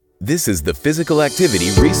This is the Physical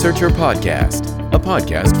Activity Researcher Podcast, a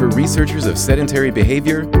podcast for researchers of sedentary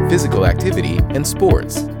behavior, physical activity, and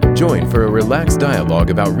sports. Join for a relaxed dialogue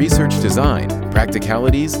about research design,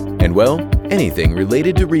 practicalities, and, well, anything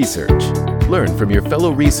related to research. Learn from your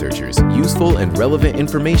fellow researchers useful and relevant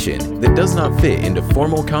information that does not fit into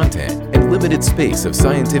formal content and limited space of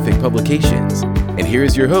scientific publications. And here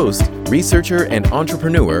is your host, researcher and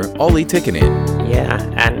entrepreneur, Olli Tikkanen. Yeah,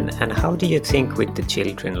 and how do you think with the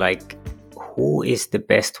children, like who is the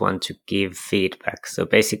best one to give feedback? So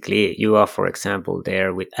basically you are, for example,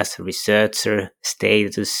 there with as a researcher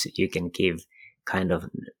status, you can give kind of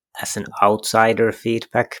as an outsider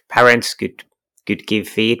feedback. Parents could give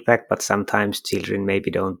feedback, but sometimes children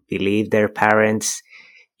maybe don't believe their parents.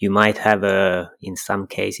 You might have in some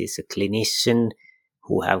cases, a clinician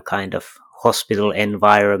who have kind of hospital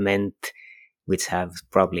environment, which have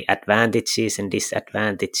probably advantages and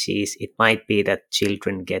disadvantages. It might be that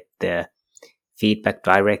children get the feedback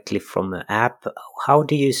directly from an app. How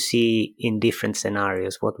do you see in different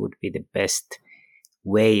scenarios, what would be the best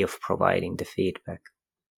way of providing the feedback?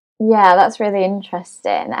 Yeah, that's really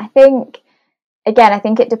interesting. I think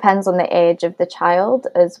it depends on the age of the child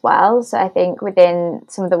as well. So I think within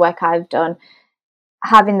some of the work I've done,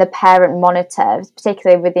 having the parent monitor,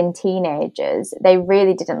 particularly within teenagers, they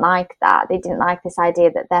really didn't like that. They didn't like this idea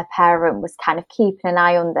that their parent was kind of keeping an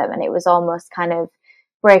eye on them, and it was almost kind of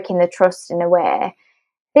breaking the trust in a way. I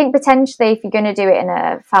think potentially if you're going to do it in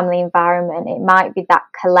a family environment, it might be that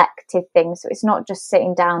collective thing. So it's not just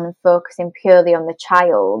sitting down and focusing purely on the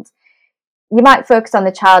child. You might focus on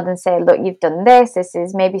the child and say, look, you've done this. This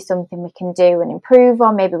is maybe something we can do and improve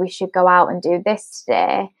on. Maybe we should go out and do this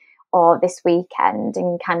today or this weekend,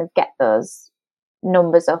 and kind of get those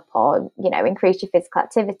numbers up, or, increase your physical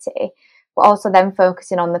activity, but also then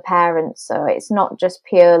focusing on the parents. So it's not just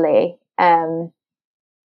purely on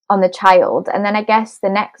the child. And then I guess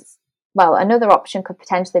another option could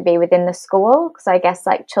potentially be within the school, because I guess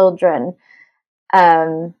like children,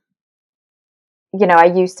 are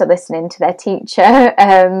used to listening to their teacher.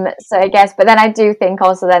 So I guess, but then I do think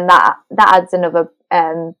also then that adds another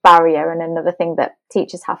barrier and another thing that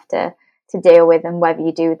teachers have to deal with, and whether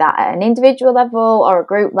you do that at an individual level or a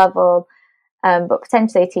group level, but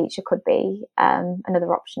potentially a teacher could be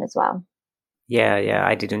another option as well. Yeah,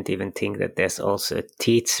 I didn't even think that there's also a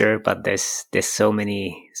teacher, but there's so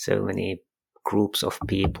many groups of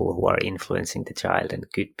people who are influencing the child and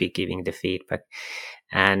could be giving the feedback.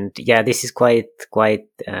 And yeah, this is quite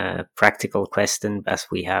practical question, as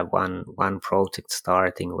we have one project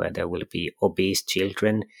starting where there will be obese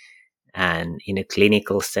children and in a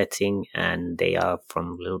clinical setting, and they are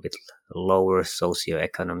from a little bit lower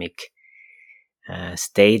socioeconomic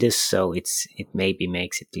status, so it maybe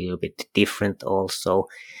makes it a little bit different also.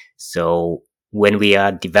 So when we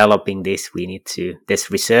are developing this,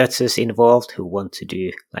 there's researchers involved who want to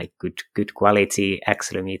do like good quality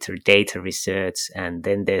accelerometer data research, and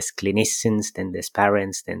then there's clinicians, then there's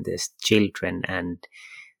parents, then there's children, and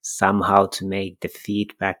somehow to make the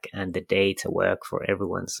feedback and the data work for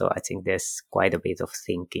everyone. So I think there's quite a bit of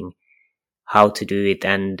thinking how to do it,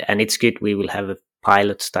 and it's good. We will have a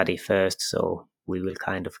pilot study first, so we will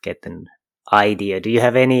kind of get an idea. Do you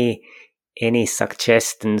have any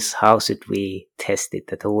suggestions? How should we test it?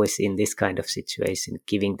 That always in this kind of situation,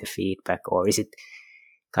 giving the feedback, or is it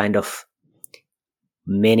kind of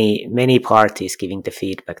many parties giving the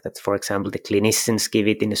feedback? That, for example, the clinicians give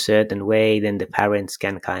it in a certain way, then the parents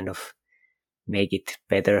can kind of make it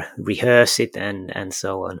better, rehearse it, and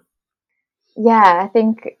so on. Yeah, I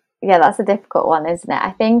think that's a difficult one, isn't it?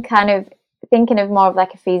 I think kind of thinking of more of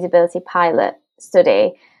like a feasibility pilot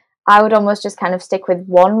study, I would almost just kind of stick with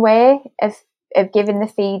one way of giving the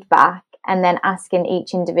feedback, and then asking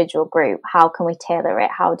each individual group, how can we tailor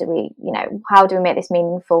it? How do we make this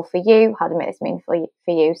meaningful for you? How do we make this meaningful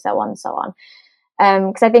for you? So on and so on.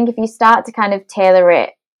 Because I think if you start to kind of tailor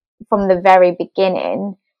it from the very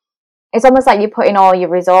beginning, it's almost like you're putting all your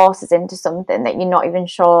resources into something that you're not even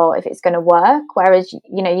sure if it's going to work. Whereas,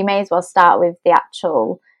 you may as well start with the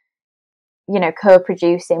actual,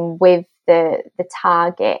 co-producing with the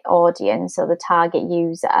target audience or the target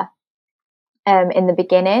user in the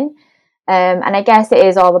beginning. And I guess it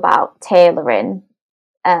is all about tailoring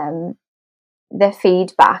the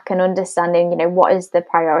feedback and understanding, what is the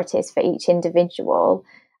priorities for each individual,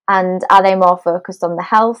 and are they more focused on the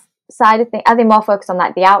health side of things? Are they more focused on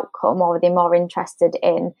like the outcome, or are they more interested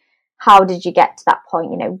in how did you get to that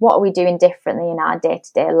point? What are we doing differently in our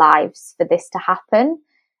day-to-day lives for this to happen?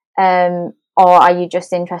 Or are you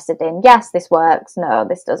just interested in, yes, this works, no,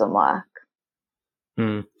 this doesn't work?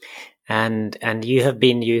 And you have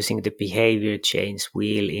been using the behavior change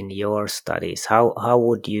wheel in your studies. How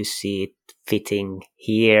would you see it fitting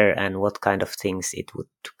here, and what kind of things it would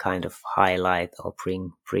kind of highlight or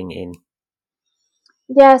bring in?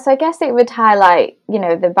 Yeah, so I guess it would highlight,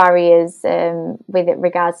 the barriers with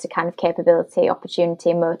regards to kind of capability, opportunity,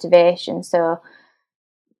 and motivation. So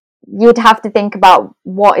you'd have to think about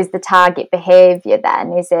what is the target behavior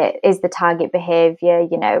then. Is the target behavior,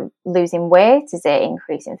 losing weight? Is it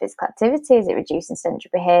increasing physical activity? Is it reducing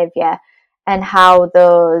sedentary behavior? And how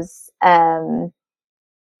those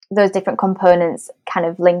different components kind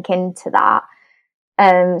of link into that.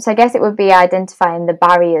 So I guess it would be identifying the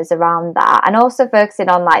barriers around that, and also focusing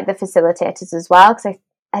on like the facilitators as well, because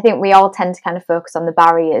I think we all tend to kind of focus on the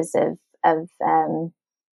barriers of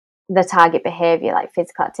the target behavior, like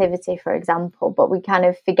physical activity, for example, but we kind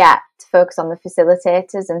of forget to focus on the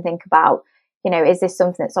facilitators and think about, is this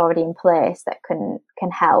something that's already in place that can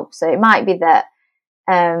help? So it might be that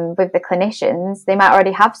with the clinicians, they might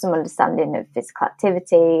already have some understanding of physical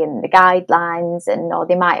activity and the guidelines, or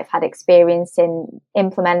they might have had experience in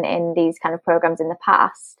implementing these kind of programs in the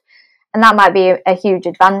past, and that might be a huge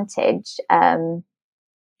advantage that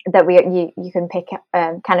you can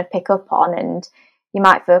kind of pick up on. And you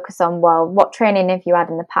might focus on, well, what training have you had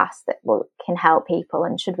in the past that can help people,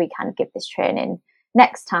 and should we kind of give this training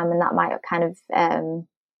next time? And that might kind of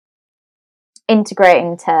integrate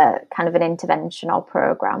into kind of an interventional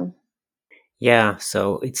program. Yeah,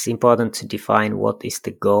 so it's important to define what is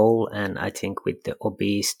the goal, and I think with the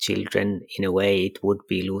obese children, in a way, it would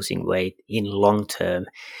be losing weight in long term.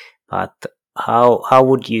 But how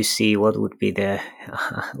would you see, what would be the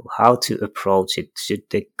how to approach it? Should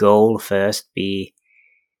the goal first be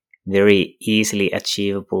very easily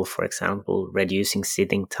achievable, for example, reducing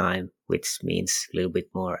sitting time, which means a little bit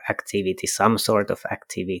more activity, some sort of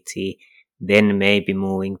activity, then maybe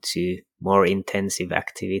moving to more intensive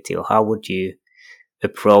activity? Or how would you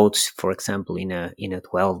approach, for example, in a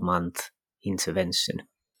 12-month intervention?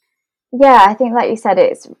 Yeah, I think, like you said,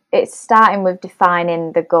 it's starting with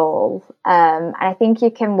defining the goal, and I think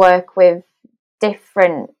you can work with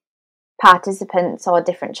different participants or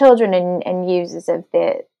different children and users of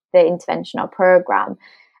the interventional program,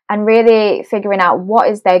 and really figuring out what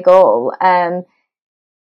is their goal.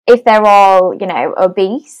 If they're all,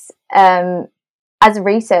 obese, as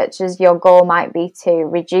researchers, your goal might be to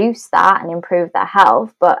reduce that and improve their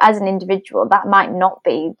health, but as an individual, that might not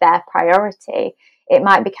be their priority. It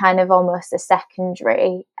might be kind of almost a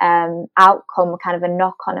secondary outcome, kind of a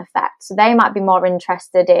knock-on effect. So they might be more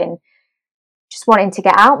interested in just wanting to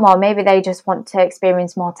get out more. Maybe they just want to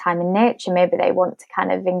experience more time in nature. Maybe they want to kind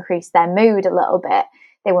of increase their mood a little bit.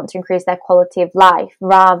 They want to increase their quality of life,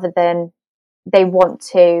 rather than they want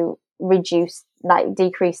to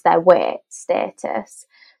decrease their weight status.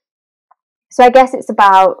 So I guess it's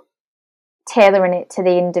about tailoring it to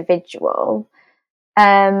the individual.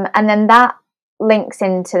 And then that links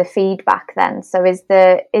into the feedback then. So is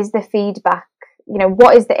the feedback,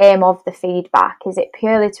 what is the aim of the feedback? Is it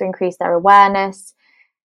purely to increase their awareness?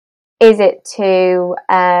 Is it to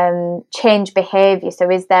change behavior? So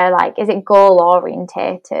is it goal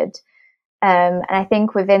orientated? And I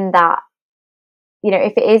think within that,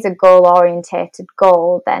 if it is a goal orientated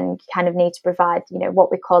goal, then you kind of need to provide,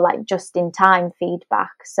 what we call like just in time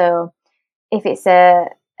feedback. So if it's a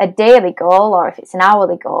daily goal, or if it's an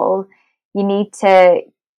hourly goal, you need to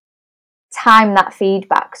time that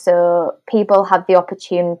feedback so people have the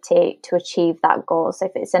opportunity to achieve that goal. So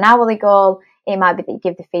if it's an hourly goal, it might be that you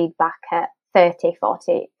give the feedback at 30,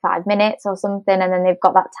 45 minutes or something, and then they've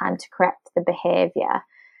got that time to correct the behaviour.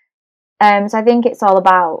 So I think it's all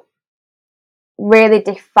about really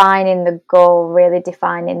defining the goal, really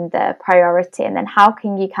defining the priority, and then how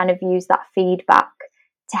can you kind of use that feedback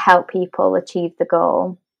to help people achieve the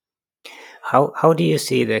goal. How do you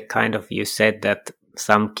see the kind of, you said that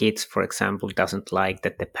some kids, for example, doesn't like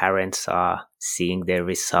that the parents are seeing their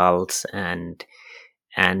results, and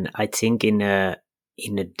I think in a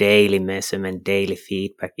daily measurement, daily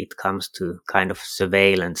feedback, it comes to kind of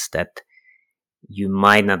surveillance that you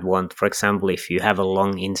might not want. For example, if you have a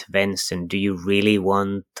long intervention, do you really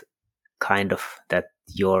want kind of that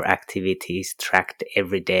your activity is tracked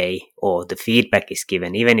every day, or the feedback is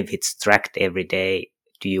given, even if it's tracked every day?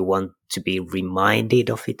 Do you want to be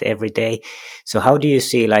reminded of it every day? So how do you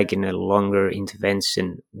see, like in a longer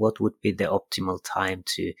intervention, what would be the optimal time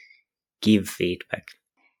to give feedback?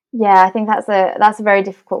 Yeah, I think that's a very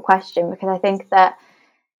difficult question, because I think that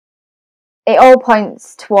it all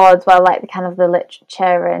points towards, well, like the kind of the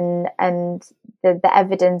literature and the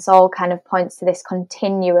evidence all kind of points to this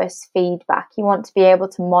continuous feedback. You want to be able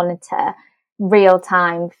to monitor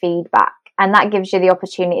real-time feedback. And that gives you the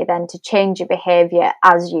opportunity then to change your behaviour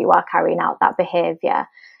as you are carrying out that behaviour.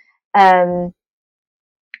 But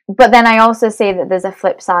then I also see that there's a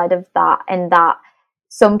flip side of that, in that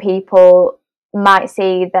some people might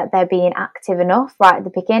see that they're being active enough right at the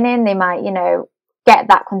beginning. They might, get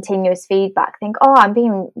that continuous feedback, think, oh, I'm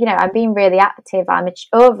being really active. I'm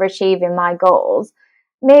overachieving my goals.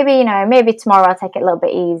 Maybe tomorrow I'll take it a little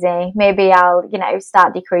bit easy. Maybe I'll,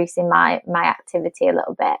 start decreasing my activity a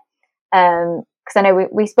little bit. Because I know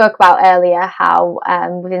we spoke about earlier how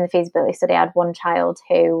within the feasibility study, I had one child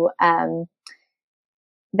who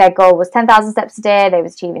their goal was 10,000 steps a day. They were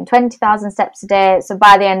achieving 20,000 steps a day. So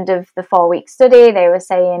by the end of the 4-week study, they were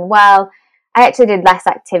saying, well, I actually did less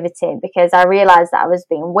activity because I realised that I was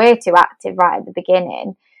being way too active right at the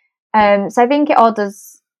beginning. So I think it all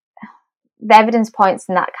does, the evidence points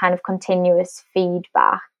in that kind of continuous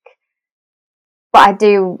feedback. But I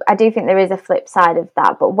do think there is a flip side of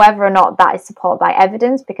that. But whether or not that is supported by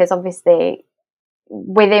evidence, because obviously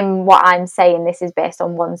within what I'm saying, this is based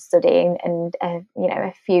on one study and a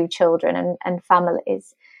few children and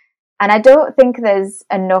families. And I don't think there's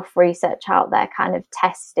enough research out there kind of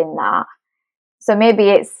testing that. So maybe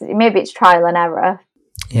it's trial and error.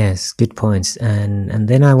 Yes, good points. And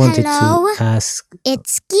then I wanted to ask...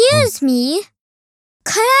 Excuse me.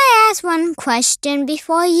 Could I ask one question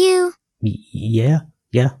before you? Yeah.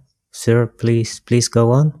 Sir, please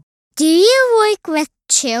go on. Do you work with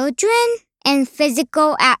children and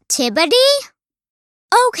physical activity?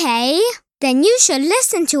 Okay, then you should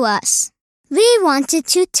listen to us. We wanted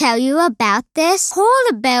to tell you about this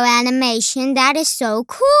polar bear animation that is so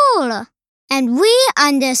cool. And we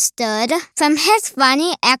understood from his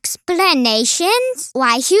funny explanations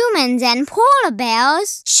why humans and polar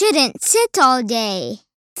bears shouldn't sit all day.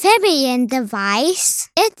 Fabian device,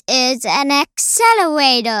 it is an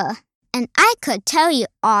accelerator, and I could tell you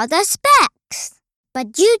all the specs.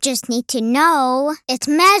 But you just need to know it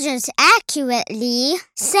measures accurately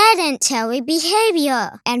sedentary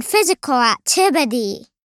behavior and physical activity,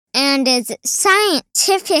 and is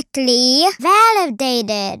scientifically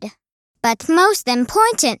validated. But most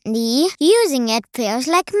importantly, using it feels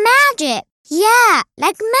like magic. Yeah,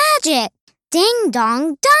 like magic. Ding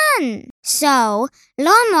dong done. So,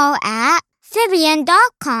 learn more at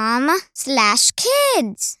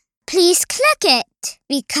Fabian.com/kids. Please click it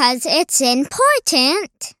because it's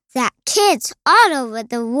important that kids all over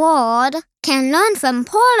the world can learn from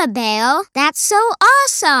polar bear. That's so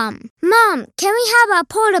awesome. Mom, can we have a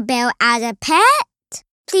polar bear as a pet?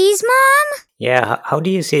 Please, Mom? Yeah, how do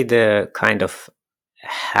you see the kind of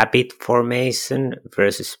habit formation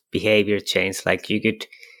versus behavior change? Like you could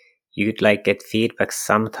like get feedback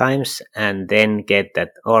sometimes and then get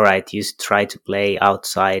that, all right, you try to play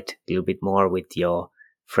outside a little bit more with your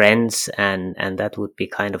friends, and that would be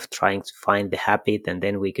kind of trying to find the habit, and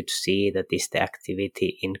then we could see that is the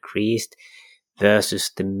activity increased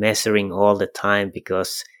versus the measuring all the time.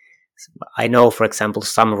 Because I know, for example,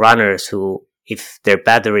 some runners who, if their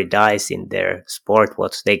battery dies in their sport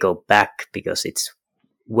watch, they go back because it's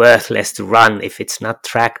worthless to run if it's not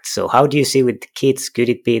tracked. So how do you see with kids? Could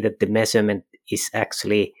it be that the measurement is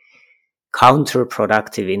actually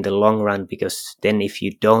counterproductive in the long run? Because then if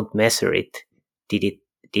you don't measure it, did it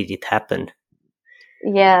happen?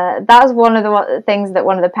 Yeah, that was one of the things that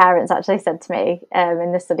one of the parents actually said to me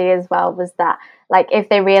in the study as well, was that like if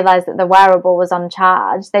they realised that the wearable was on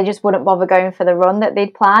charge, they just wouldn't bother going for the run that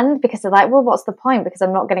they'd planned, because they're like, well, what's the point, because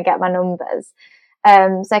I'm not going to get my numbers.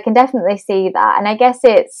 So I can definitely see that. And I guess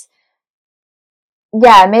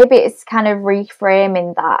maybe it's kind of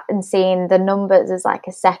reframing that and seeing the numbers as like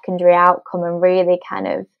a secondary outcome, and really kind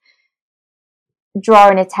of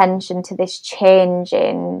drawing attention to this change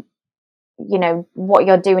in, what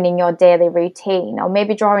you're doing in your daily routine, or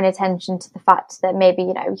maybe drawing attention to the fact that maybe,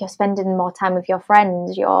 you're spending more time with your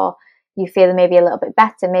friends, you feel maybe a little bit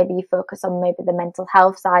better, maybe you focus on maybe the mental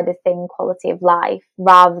health side of things, quality of life,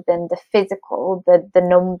 rather than the physical, the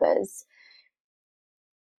numbers.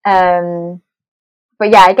 But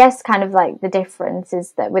yeah, I guess kind of like the difference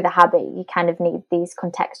is that with a habit, you kind of need these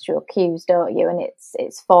contextual cues, don't you? And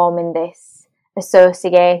it's forming this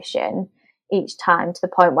association each time to the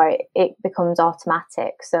point where it becomes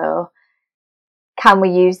automatic. So can we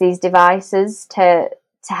use these devices to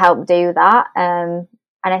help do that? And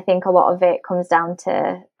I think a lot of it comes down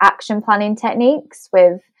to action planning techniques.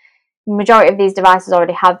 With the majority of these devices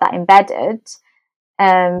already have that embedded.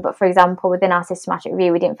 But for example, within our systematic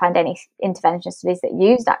review, we didn't find any intervention studies that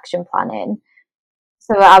used action planning.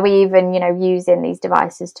 So are we even, using these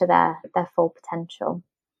devices to their full potential?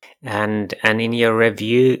 And in your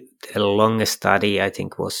review, the longest study I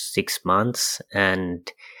think was 6 months.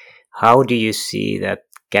 And how do you see that?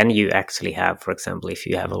 Can you actually have, for example, if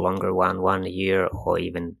you have a longer one year or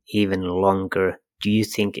even longer, do you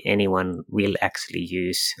think anyone will actually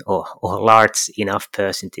use, or large enough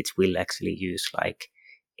percentage will actually use like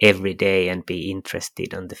every day and be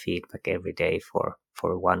interested on the feedback every day for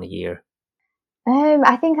 1 year?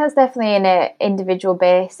 I think that's definitely in an individual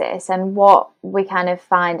basis, and what we kind of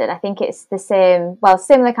find, and I think it's the same, well,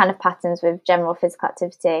 similar kind of patterns with general physical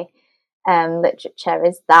activity literature,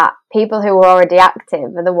 is that people who are already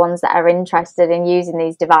active are the ones that are interested in using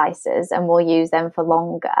these devices and will use them for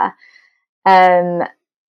longer. And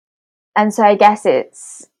so I guess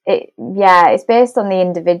it's based on the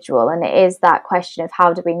individual, and it is that question of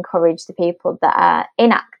how do we encourage the people that are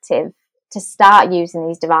inactive to start using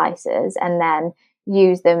these devices and then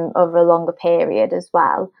use them over a longer period as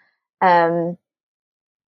well. But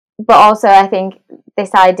also I think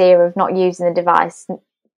this idea of not using the device,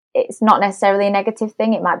 it's not necessarily a negative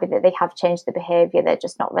thing. It might be that they have changed the behaviour. They're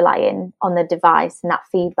just not relying on the device and that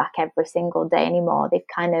feedback every single day anymore.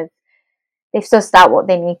 They've sussed out what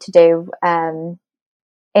they need to do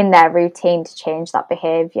in their routine to change that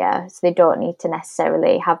behaviour. So they don't need to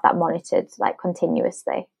necessarily have that monitored like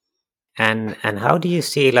continuously. And how do you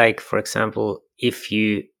see, like, for example, if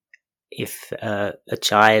a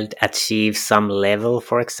child achieves some level,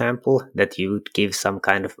 for example, that you would give some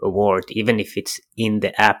kind of award, even if it's in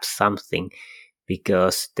the app something,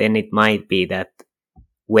 because then it might be that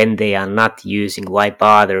when they are not using, why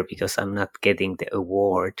bother, because I'm not getting the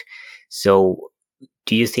award. So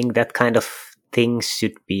do you think that kind of things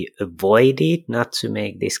should be avoided, not to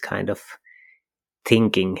make this kind of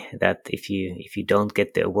thinking that if you don't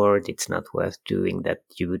get the award, it's not worth doing, that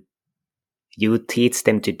you would teach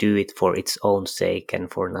them to do it for its own sake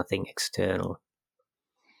and for nothing external?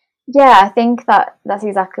 Yeah, I think that's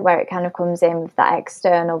exactly where it kind of comes in with that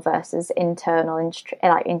external versus internal,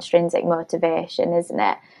 like intrinsic motivation, isn't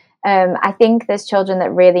it? I think there's children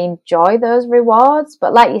that really enjoy those rewards,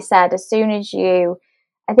 but like you said, as soon as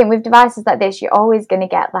I think with devices like this, you're always going to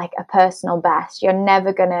get like a personal best. You're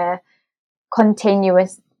never going to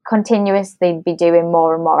continuously be doing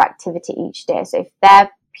more and more activity each day. So if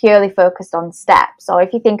they're purely focused on steps, or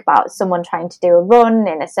if you think about someone trying to do a run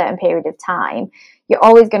in a certain period of time, you're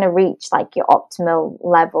always going to reach like your optimal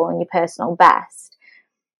level and your personal best.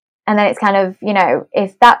 And then it's kind of,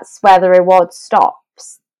 if that's where the reward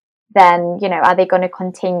stops, then, are they going to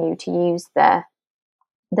continue to use the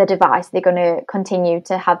device? They're going to continue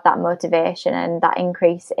to have that motivation and that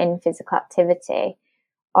increase in physical activity?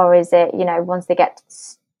 Or is it, once they get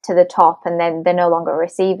to the top and then they're no longer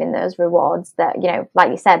receiving those rewards, that, like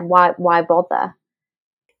you said, why bother?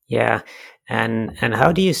 Yeah. And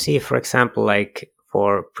how do you see, for example, like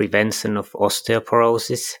for prevention of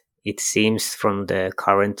osteoporosis, it seems from the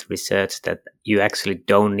current research that you actually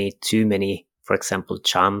don't need too many, for example,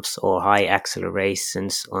 jumps or high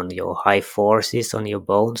accelerations on your high forces on your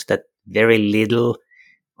bones, that very little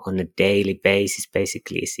on a daily basis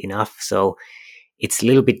basically is enough. So it's a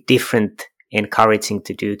little bit different, encouraging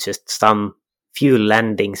to do just some few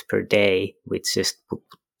landings per day, which just put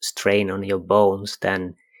strain on your bones,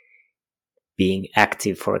 than being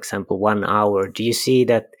active, for example, 1 hour. Do you see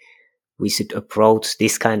that we should approach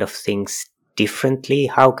this kind of things differently?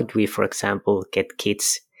 How could we, for example, get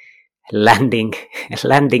kids landing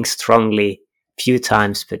strongly few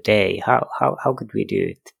times per day? How could we do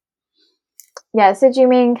it? Yeah, so do you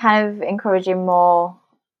mean kind of encouraging more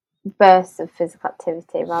bursts of physical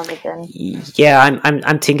activity rather than? Yeah,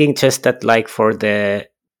 I'm thinking just that, like, for the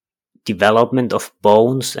development of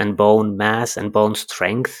bones and bone mass and bone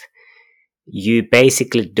strength, you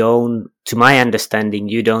basically don't, to my understanding,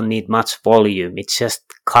 you don't need much volume. It's just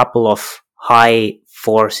a couple of high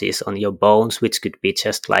forces on your bones, which could be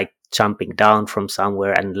just like jumping down from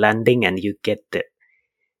somewhere and landing, and you get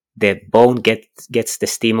the bone gets the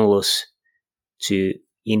stimulus to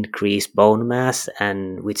increase bone mass,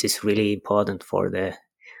 and which is really important for the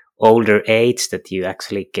older age, that you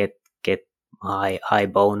actually get high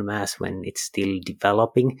bone mass when it's still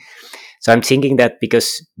developing. So I'm thinking that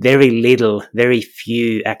because very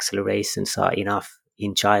few accelerations are enough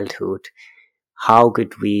in childhood,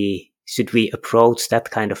 should we approach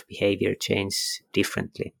that kind of behavior change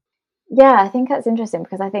differently? Yeah, I think that's interesting,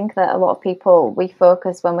 because I think that a lot of people, we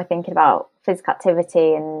focus, when we're thinking about physical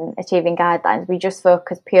activity and achieving guidelines, we just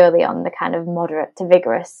focus purely on the kind of moderate to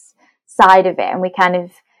vigorous side of it. And we kind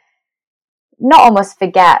of not almost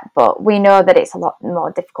forget, but we know that it's a lot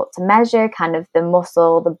more difficult to measure, kind of the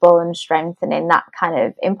muscle, the bone strengthening, that kind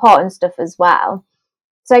of important stuff as well.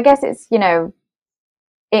 So I guess it's,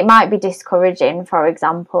 it might be discouraging, for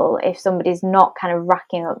example, if somebody's not kind of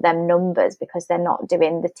racking up them numbers because they're not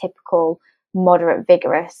doing the typical moderate,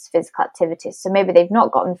 vigorous physical activities. So maybe they've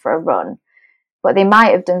not gotten for a run, but they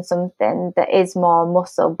might have done something that is more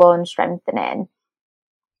muscle, bone strengthening.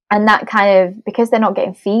 And that kind of, because they're not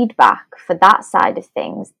getting feedback for that side of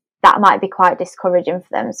things, that might be quite discouraging for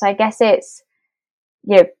them. So I guess it's,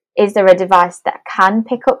 is there a device that can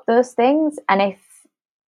pick up those things? And if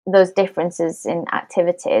those differences in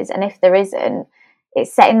activities, and if there isn't,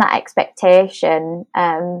 it's setting that expectation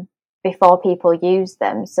before people use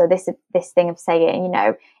them. So this thing of saying,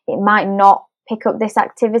 it might not pick up this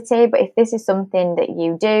activity, but if this is something that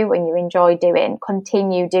you do and you enjoy doing,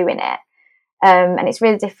 continue doing it. And it's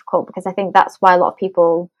really difficult, because I think that's why a lot of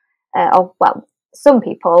people, some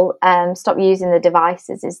people stop using the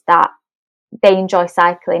devices, is that they enjoy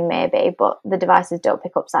cycling maybe, but the devices don't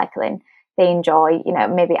pick up cycling. They enjoy,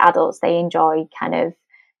 maybe adults, they enjoy kind of,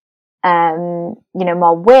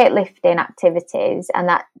 more weightlifting activities, and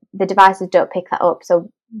that the devices don't pick that up.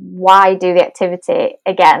 So why do the activity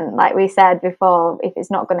again, like we said before, if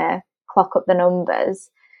it's not going to clock up the numbers?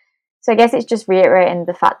 So I guess it's just reiterating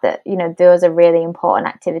the fact that, those are really important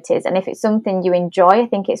activities. And if it's something you enjoy, I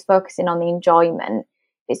think it's focusing on the enjoyment.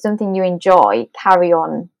 If it's something you enjoy, carry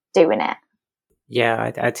on doing it.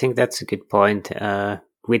 Yeah, I think that's a good point.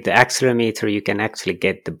 With the accelerometer, you can actually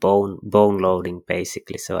get the bone loading,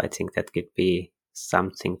 basically. So I think that could be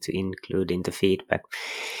something to include in the feedback.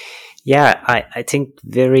 Yeah, I think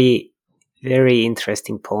very, very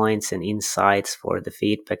interesting points and insights for the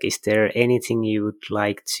feedback. Is there anything you would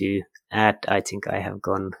like to add? I think I have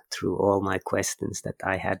gone through all my questions that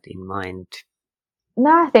I had in mind.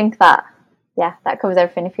 No, I think that covers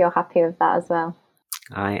everything, if you're happy with that as well.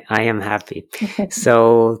 I am happy.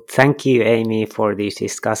 So thank you, Amy, for this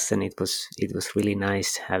discussion. It was really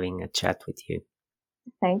nice having a chat with you.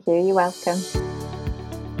 Thank you. You're welcome.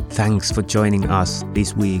 Thanks for joining us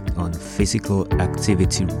this week on Physical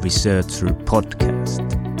Activity Researcher Podcast.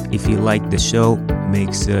 If you like the show,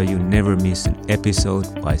 make sure you never miss an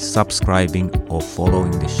episode by subscribing or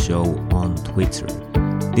following the show on Twitter.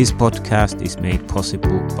 This podcast is made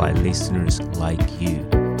possible by listeners like you.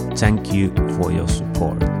 Thank you for your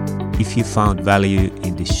support. If you found value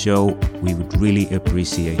in the show, we would really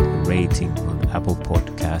appreciate a rating on Apple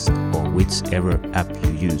Podcast or whichever app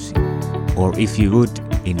you're using. Or if you would,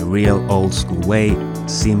 in a real old school way,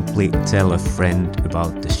 simply tell a friend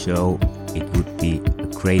about the show. It would be a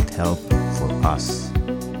great help for us.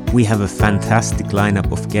 We have a fantastic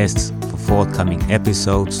lineup of guests for forthcoming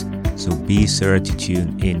episodes, so be sure to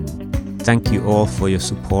tune in. Thank you all for your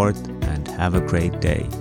support and have a great day.